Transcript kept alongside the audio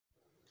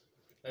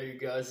Hey you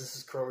guys, this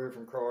is Crow here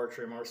from Crow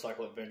Archery and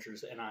Motorcycle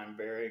Adventures, and I'm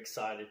very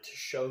excited to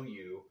show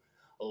you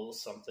a little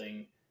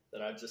something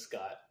that I just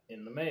got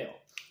in the mail.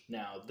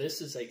 Now, this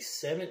is a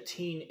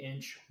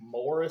 17-inch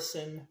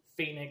Morrison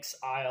Phoenix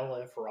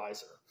ILF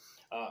riser,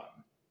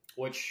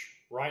 which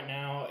right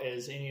now,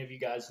 as any of you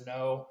guys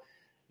know,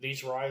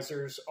 these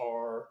risers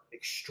are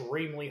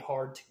extremely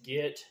hard to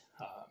get,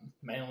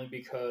 mainly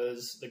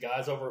because the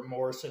guys over at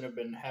Morrison have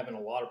been having a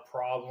lot of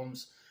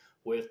problems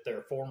with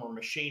their former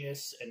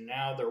machinists, and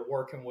now they're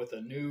working with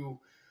a new,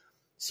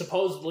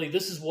 supposedly,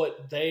 this is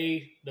what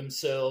they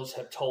themselves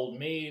have told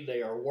me,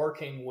 they are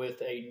working with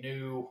a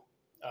new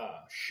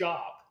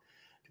shop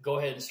to go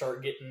ahead and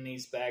start getting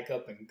these back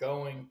up and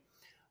going.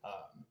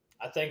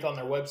 I think on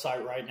their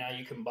website right now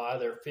you can buy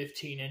their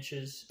 15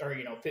 inches, or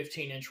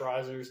 15-inch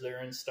risers.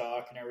 They're in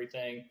stock and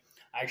everything.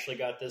 I actually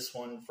got this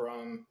one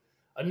from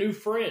a new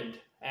friend.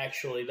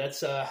 Actually,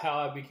 that's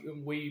how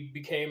we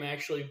became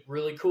actually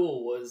really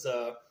cool. Was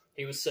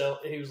he was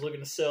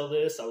looking to sell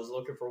this. I was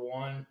looking for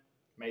one.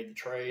 Made the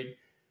trade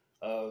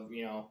of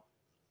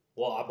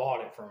well, I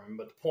bought it from him.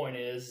 But the point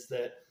is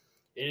that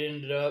it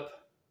ended up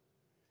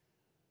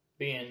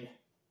being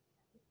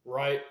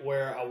right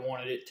where I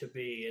wanted it to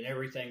be, and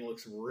everything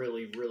looks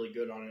really, really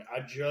good on it.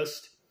 I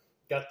just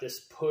got this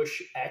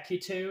Push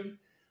AccuTune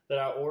that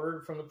I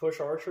ordered from the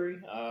Push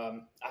Archery. I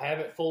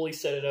haven't fully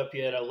set it up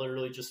yet. I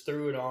literally just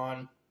threw it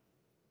on,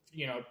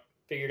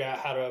 figured out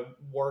how to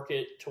work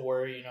it to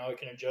where, it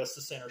can adjust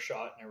the center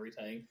shot and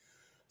everything.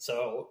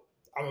 So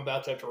I'm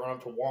about to have to run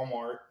up to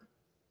Walmart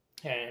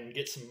and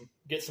get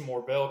some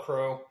more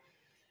Velcro.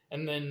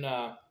 And then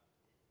I'm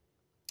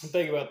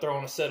thinking about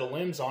throwing a set of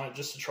limbs on it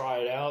just to try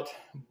it out.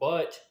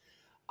 But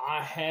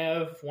I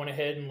have went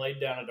ahead and laid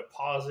down a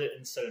deposit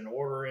and set an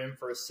order in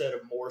for a set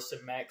of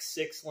Morrison Max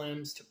 6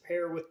 limbs to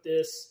pair with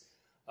this.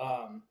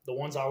 The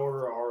ones I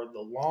order are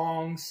the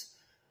longs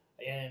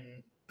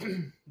and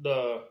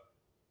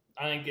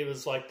I think it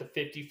was like the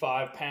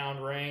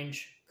 55-pound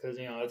range, because,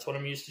 that's what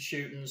I'm used to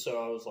shooting.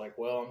 So I was like,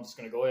 well, I'm just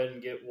going to go ahead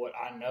and get what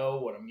I know,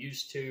 what I'm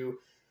used to,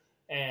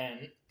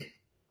 and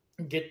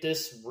get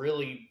this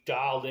really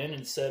dialed in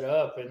and set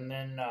up. And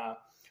then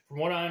from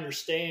what I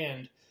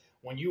understand,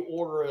 when you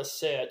order a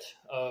set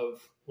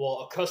of,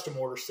 a custom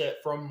order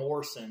set from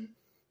Morrison,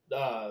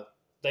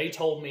 they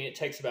told me it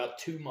takes about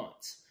 2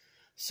 months.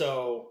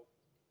 So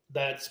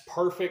that's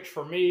perfect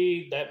for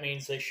me. That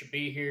means they should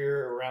be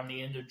here around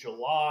the end of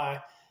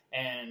July.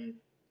 And,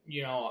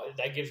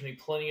 that gives me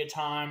plenty of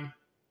time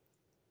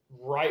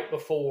right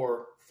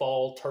before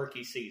fall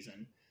turkey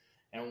season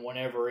and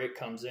whenever it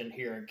comes in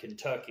here in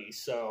Kentucky.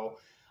 So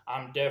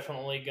I'm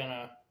definitely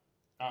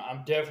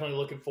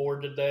looking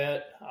forward to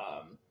that.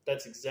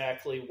 That's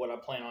exactly what I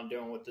plan on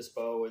doing with this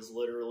bow, is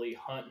literally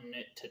hunting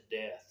it to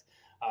death.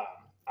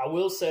 I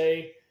will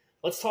say,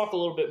 let's talk a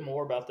little bit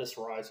more about this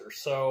riser.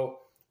 So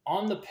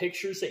on the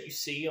pictures that you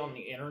see on the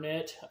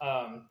internet,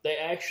 they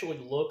actually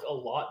look a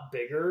lot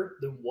bigger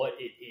than what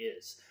it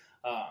is.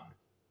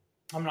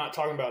 I'm not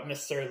talking about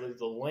necessarily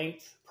the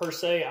length per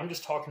se. I'm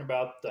just talking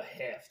about the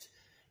heft,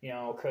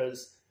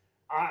 because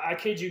I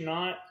kid you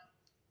not,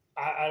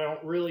 I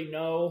don't really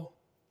know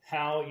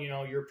how,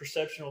 your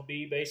perception will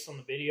be based on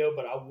the video,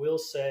 but I will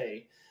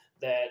say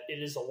that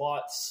it is a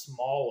lot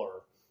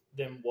smaller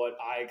than what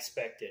I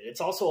expected.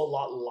 It's also a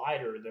lot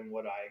lighter than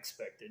what I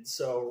expected.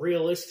 So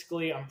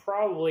realistically, I'm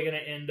probably going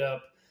to end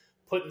up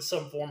putting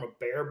some form of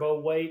bare bow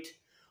weight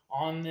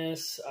on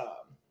this,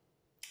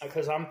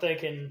 because I'm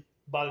thinking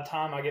by the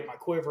time I get my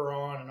quiver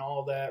on and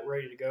all that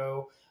ready to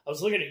go, I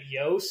was looking at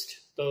Yoast,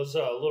 those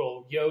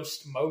little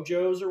Yoast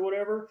Mojos or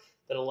whatever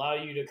that allow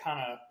you to kind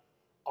of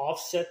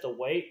offset the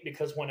weight,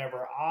 because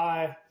whenever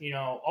I,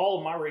 all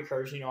of my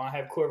recurves, I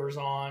have quivers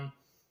on,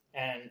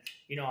 and,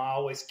 I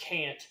always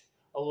can't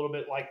a little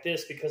bit like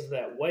this because of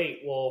that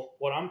weight. Well,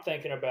 what I'm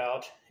thinking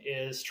about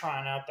is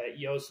trying out that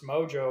Yoast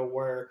Mojo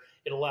where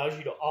it allows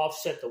you to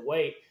offset the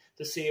weight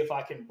to see if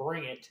I can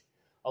bring it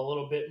a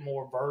little bit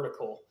more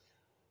vertical.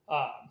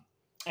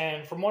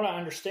 And from what I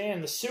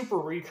understand, the super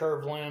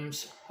recurve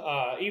limbs,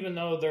 even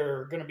though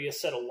they're going to be a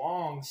set of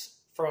longs,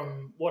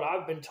 from what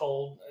I've been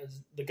told, as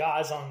the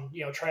guys on,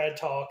 Trad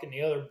Talk and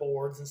the other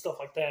boards and stuff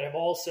like that have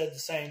all said the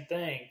same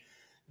thing,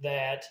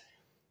 that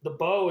the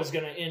bow is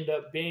going to end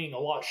up being a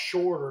lot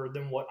shorter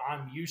than what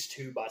I'm used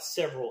to by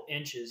several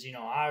inches.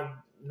 I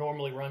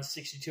normally run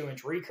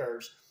 62-inch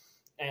recurves,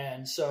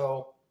 and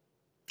so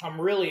I'm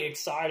really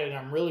excited.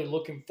 I'm really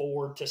looking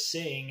forward to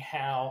seeing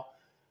how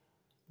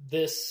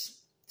this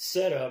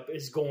setup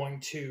is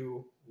going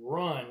to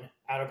run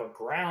out of a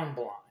ground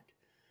blind.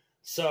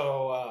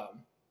 So,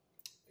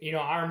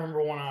 I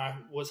remember when I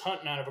was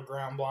hunting out of a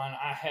ground blind,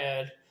 I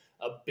had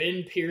a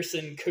Ben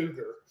Pearson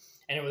Cougar,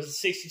 and it was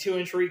a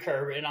 62-inch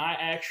recurve, and I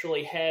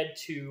actually had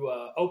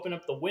to open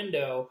up the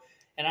window,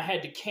 and I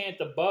had to cant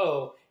the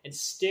bow and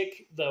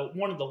stick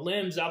one of the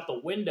limbs out the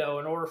window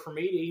in order for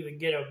me to even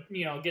get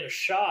a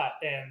shot.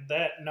 And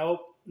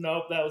nope,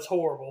 that was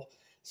horrible.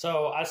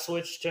 So I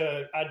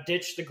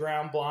ditched the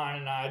ground blind,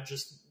 and I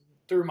just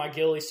threw my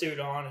ghillie suit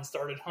on and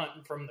started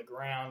hunting from the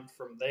ground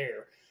from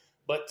there.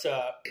 But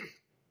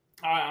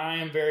I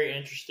am very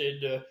interested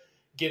to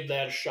give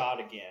that a shot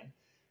again.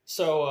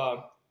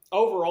 So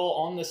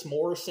overall on this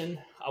Morrison,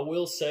 I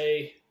will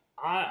say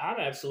I'm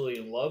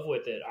absolutely in love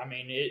with it. I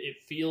mean, it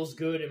feels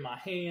good in my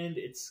hand.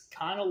 It's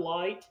kind of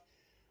light,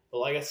 but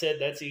like I said,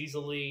 that's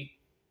easily,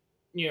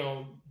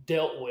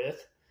 dealt with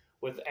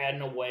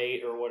adding a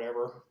weight or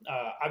whatever.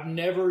 I've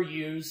never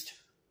used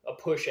a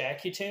push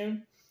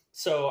AccuTune,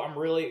 so I'm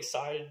really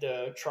excited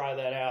to try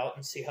that out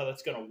and see how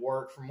that's going to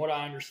work. From what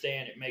I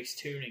understand, it makes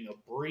tuning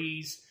a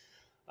breeze.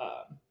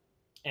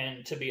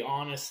 And to be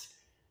honest,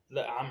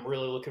 I'm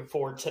really looking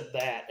forward to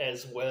that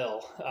as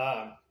well.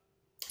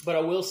 But I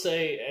will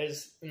say,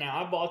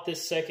 I bought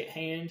this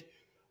secondhand,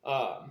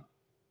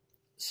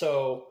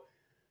 so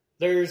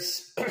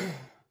there's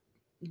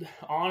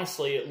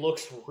honestly, it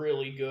looks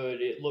really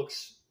good. It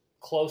looks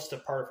close to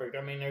perfect.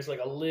 I mean, there's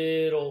like a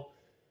little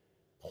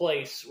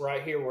place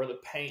right here where the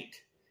paint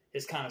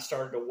has kind of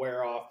started to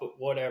wear off, but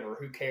whatever,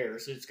 who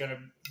cares? It's going to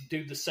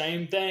do the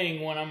same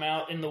thing when I'm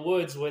out in the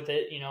woods with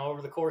it,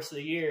 over the course of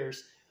the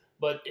years.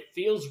 But it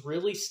feels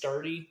really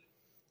sturdy.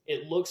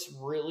 It looks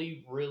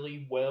really,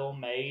 really well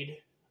made.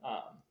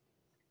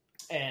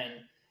 And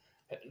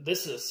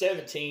this is a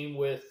 17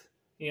 with,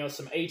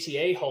 some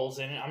ATA holes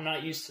in it. I'm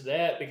not used to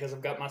that because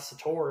I've got my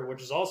Satori,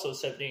 which is also a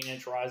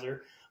 17-inch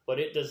riser, but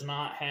it does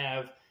not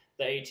have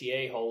the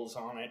ATA holes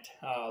on it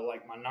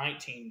like my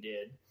 19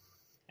 did.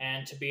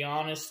 And to be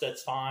honest,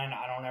 that's fine.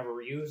 I don't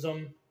ever use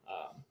them.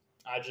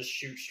 I just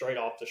shoot straight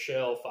off the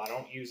shelf. I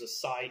don't use a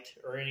sight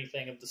or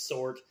anything of the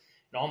sort.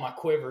 And all my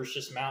quivers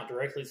just mount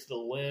directly to the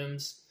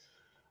limbs.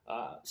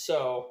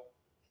 So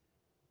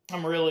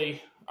I'm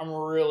really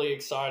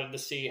excited to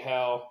see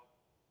how,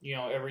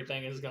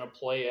 everything is going to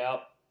play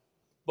out.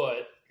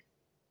 But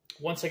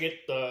once I get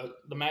the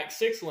Max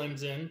 6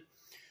 limbs in,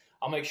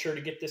 I'll make sure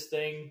to get this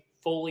thing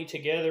fully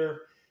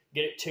together,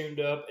 get it tuned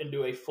up, and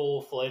do a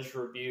full-fledged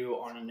review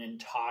on an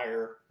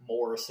entire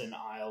Morrison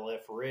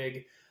ILF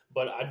rig.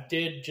 But I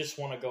did just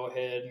want to go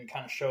ahead and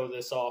kind of show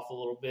this off a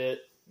little bit.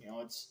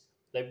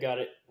 They've got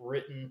it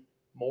written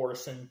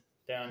Morrison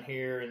down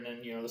here, and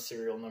then, the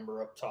serial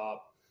number up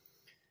top.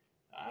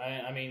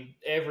 I mean,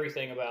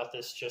 everything about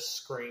this just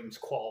screams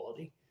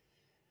quality.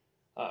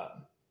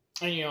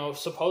 And,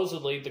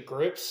 supposedly the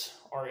grips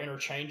are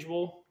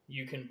interchangeable.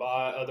 You can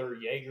buy other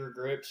Jaeger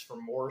grips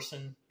from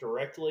Morrison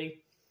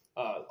directly.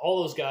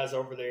 All those guys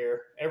over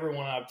there,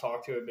 everyone I've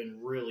talked to have been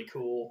really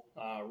cool,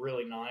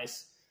 really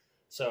nice.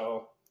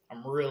 So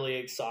I'm really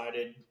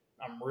excited.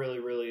 I'm really,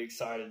 really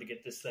excited to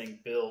get this thing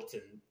built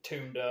and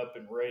tuned up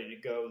and ready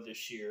to go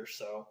this year.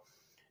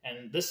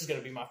 And this is going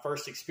to be my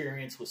first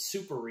experience with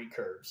super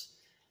recurves.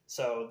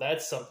 So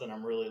that's something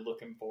I'm really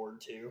looking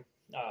forward to.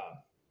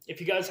 If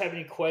you guys have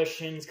any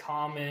questions,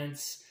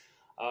 comments,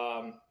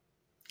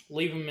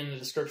 leave them in the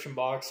description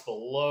box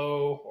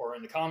below, or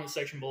in the comment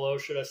section below,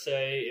 should I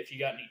say. If you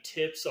got any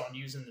tips on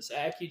using this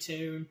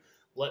AccuTune,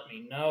 let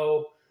me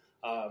know.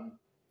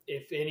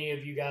 If any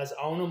of you guys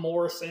own a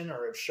Morrison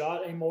or have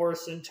shot a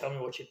Morrison, tell me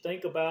what you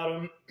think about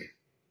them.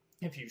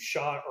 If you've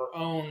shot or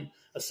own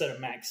a set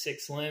of Max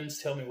 6 limbs,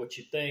 tell me what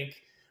you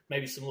think.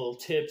 Maybe some little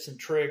tips and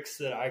tricks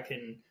that I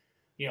can,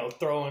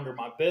 throw under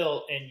my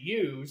belt and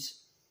use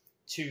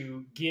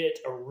to get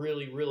a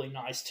really, really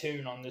nice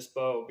tune on this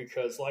bow.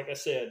 Because like I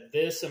said,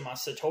 this and my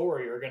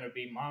Satori are going to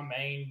be my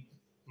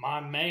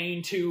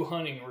main two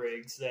hunting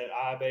rigs that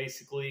I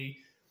basically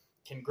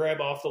can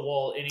grab off the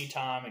wall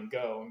anytime and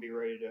go and be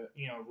ready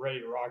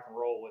to rock and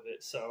roll with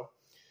it. So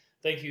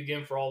thank you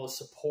again for all the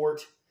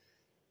support.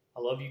 I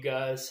love you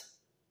guys.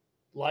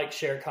 Like,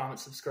 share,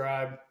 comment,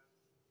 subscribe.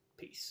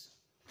 Peace.